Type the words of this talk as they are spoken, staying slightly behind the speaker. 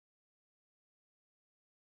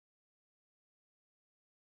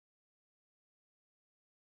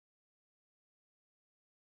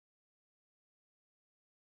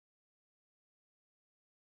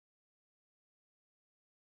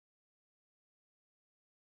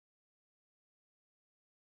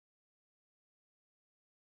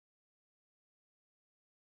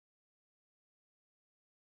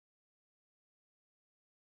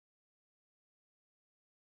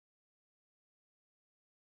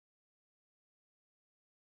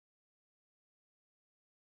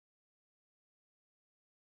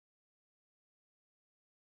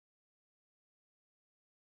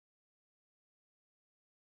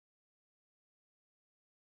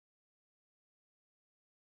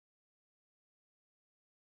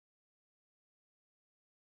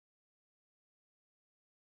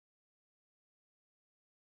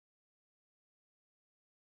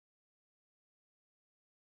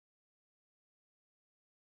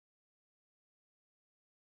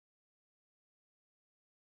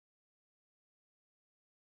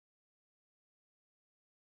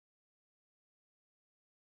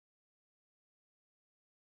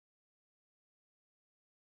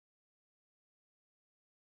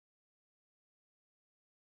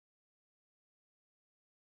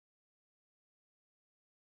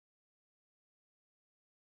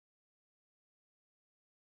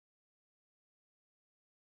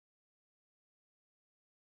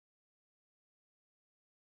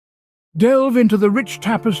Delve into the rich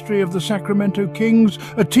tapestry of the Sacramento Kings,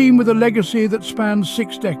 a team with a legacy that spans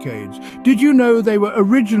 6 decades. Did you know they were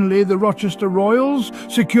originally the Rochester Royals,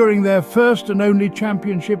 securing their first and only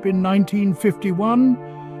championship in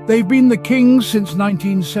 1951? They've been the Kings since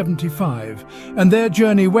 1975, and their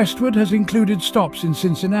journey westward has included stops in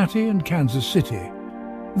Cincinnati and Kansas City.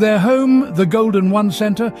 Their home, the Golden One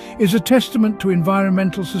Center, is a testament to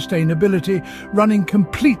environmental sustainability, running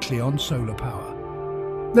completely on solar power.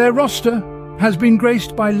 Their roster has been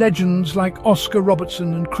graced by legends like Oscar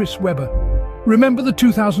Robertson and Chris Webber. Remember the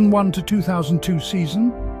 2001 to 2002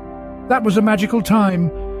 season? That was a magical time,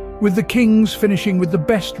 with the Kings finishing with the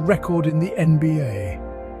best record in the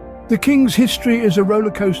NBA. The Kings' history is a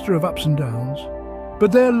roller coaster of ups and downs,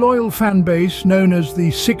 but their loyal fan base, known as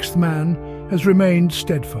the Sixth Man, has remained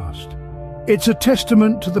steadfast. It's a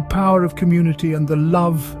testament to the power of community and the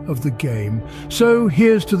love of the game. So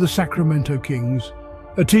here's to the Sacramento Kings,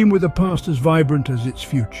 a team with a past as vibrant as its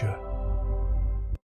future.